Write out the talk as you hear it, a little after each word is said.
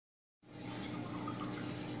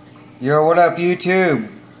Yo, what up, YouTube?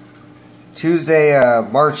 Tuesday,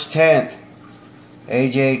 March 10th.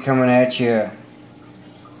 AJ coming at you.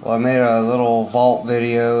 Well, I made a little vault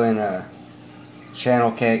video and a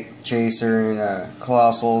channel chaser and a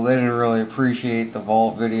colossal. They didn't really appreciate the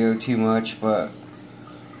vault video too much, but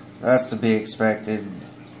that's to be expected.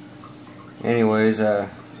 Anyways,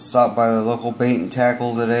 stopped by the local bait and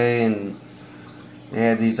tackle today, and they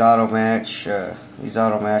had these Autosnatch. These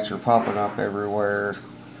Autosnatch are popping up everywhere.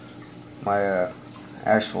 My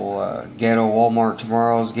actual ghetto Walmart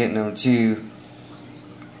tomorrow is getting them too.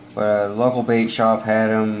 But the local bait shop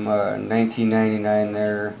had them, $19.99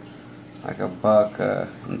 there, like a buck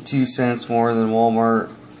and 2 cents more than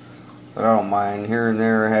Walmart. But I don't mind. Here and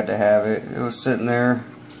there, I had to have it. It was sitting there,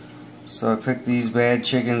 so I picked these bad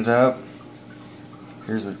chickens up.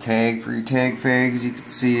 Here's the tag for your tag fags. You can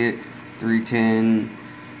see it, 310.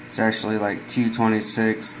 It's actually like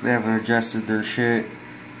 226. They haven't adjusted their shit.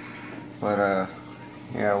 But,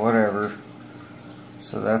 yeah, whatever.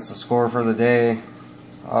 So that's the score for the day.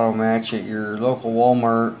 Autosnatch at your local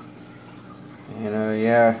Walmart. And,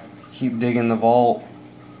 yeah, keep digging the vault.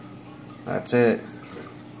 That's it.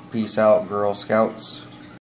 Peace out, Girl Scouts.